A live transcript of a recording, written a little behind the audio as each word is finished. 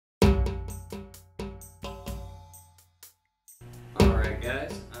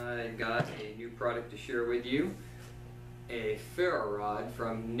guys, I got a new product to share with you, a ferro rod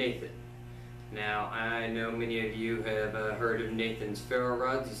from Nathan. Now I know many of you have heard of Nathan's ferro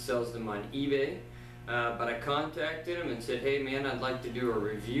rods. He sells them on eBay, but I contacted him and said, hey man, I'd like to do a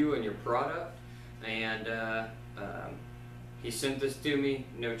review on your product, and he sent this to me,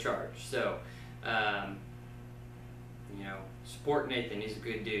 no charge. So you know, support Nathan, he's a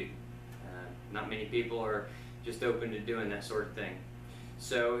good dude. Not many people are just open to doing that sort of thing.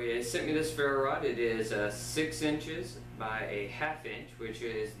 So he sent me this ferro rod. It is 6 inches by a 1/2 inch, which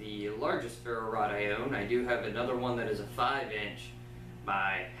is the largest ferro rod I own. I do have another one that is a 5 inch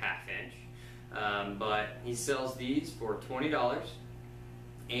by 1/2 inch, but he sells these for $20,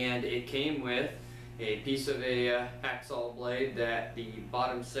 and it came with a piece of a hacksaw blade that the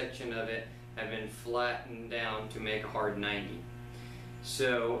bottom section of it had been flattened down to make a hard 90.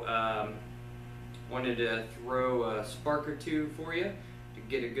 So wanted to throw a spark or two for you to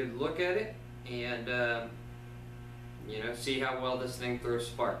get a good look at it, and you know, see how well this thing throws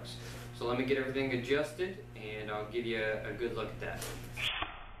sparks. So let me get everything adjusted and I'll give you a good look at that.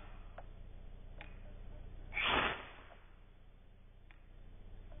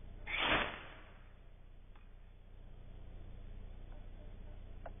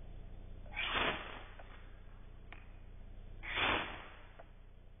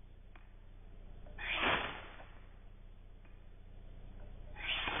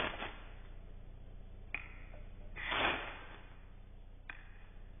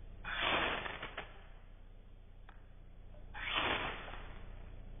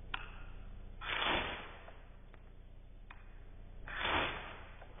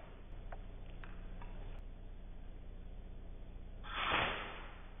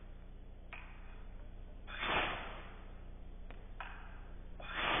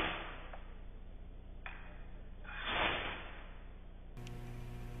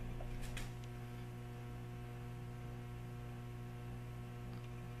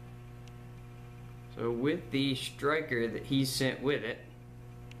 So with the striker that he sent with it,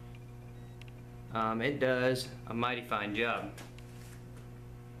 it does a mighty fine job.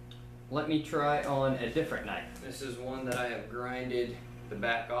 Let me try on a different knife. This is one that I have grinded the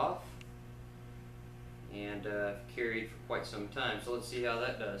back off and carried for quite some time. So let's see how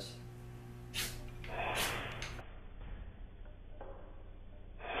that does.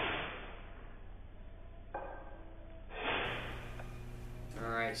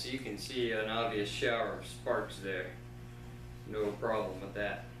 Alright, so you can see an obvious shower of sparks there. No problem with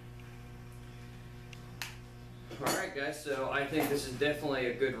that. Alright guys, so I think this is definitely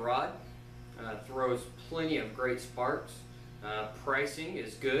a good rod. Throws plenty of great sparks. Pricing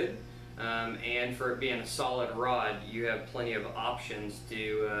is good. And for it being a solid rod, you have plenty of options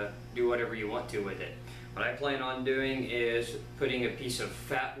to do whatever you want to with it. What I plan on doing is putting a piece of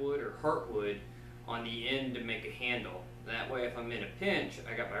fat wood or heartwood on the end to make a handle. That way, if I'm in a pinch,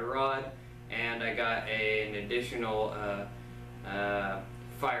 I got my rod and I got an additional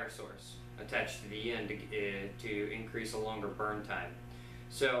fire source attached to the end to increase a longer burn time.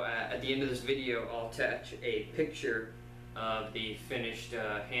 So at the end of this video, I'll attach a picture of the finished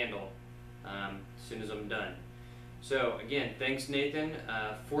handle as soon as I'm done. So again, thanks Nathan,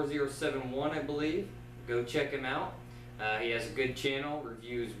 4071 I believe. Go check him out. He has a good channel,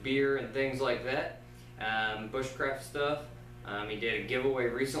 reviews beer and things like that. Bushcraft stuff. He did a giveaway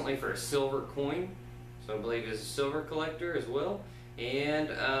recently for a silver coin, so I believe he's a silver collector as well, and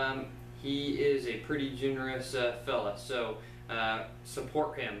he is a pretty generous fella, so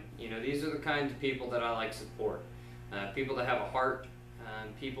support him. You know, these are the kinds of people that I like to support. People that have a heart,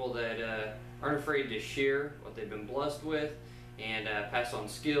 people that aren't afraid to share what they've been blessed with and pass on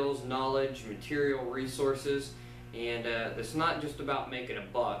skills, knowledge, material, resources, and it's not just about making a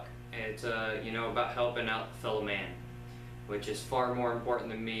buck. It's you know, about helping out the fellow man, which is far more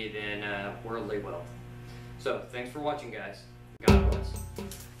important to me than worldly wealth. So thanks for watching guys. God bless.